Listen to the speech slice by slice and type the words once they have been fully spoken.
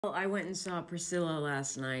Well, I went and saw Priscilla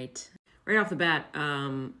last night. Right off the bat,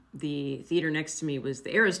 the theater next to me was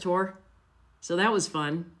the Eras Tour, so that was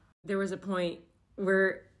fun. There was a point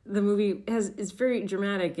where the movie is very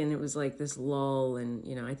dramatic, and it was like this lull,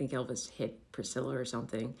 and I think Elvis hit Priscilla or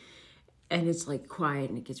something, and it's like quiet,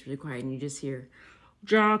 and it gets really quiet, and you just hear,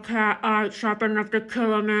 "Jack ain't sharp enough to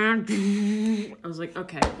kill a man." I was like,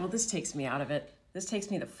 okay, well, this takes me out of it. This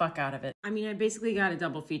takes me the fuck out of it. I mean, I basically got a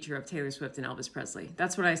double feature of Taylor Swift and Elvis Presley.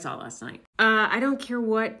 That's what I saw last night. I don't care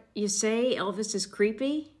what you say, Elvis is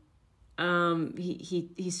creepy.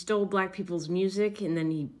 He stole black people's music, and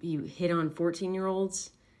then he hit on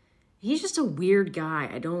 14-year-olds. He's just a weird guy.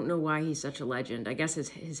 I don't know why he's such a legend. I guess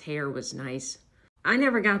his hair was nice. I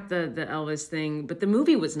never got the Elvis thing, but the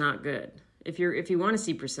movie was not good. If you want to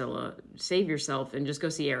see Priscilla, save yourself and just go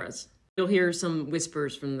see Eras. You'll hear some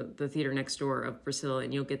whispers from the theater next door of Priscilla,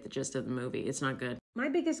 and you'll get the gist of the movie. It's not good. My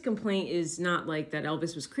biggest complaint is not like that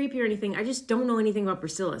Elvis was creepy or anything. I just don't know anything about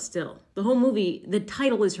Priscilla still. The whole movie, the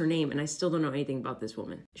title is her name, and I still don't know anything about this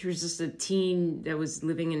woman. She was just a teen that was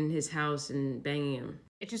living in his house and banging him.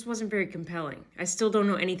 It just wasn't very compelling. I still don't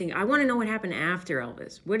know anything. I want to know what happened after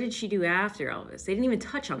Elvis. What did she do after Elvis? They didn't even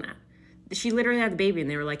touch on that. She literally had the baby, and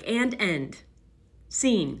they were like, and end.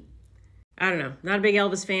 Scene. I don't know. Not a big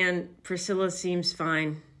Elvis fan. Priscilla seems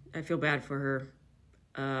fine. I feel bad for her.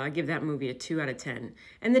 I give that movie a 2 out of 10.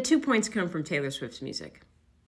 And the 2 points come from Taylor Swift's music.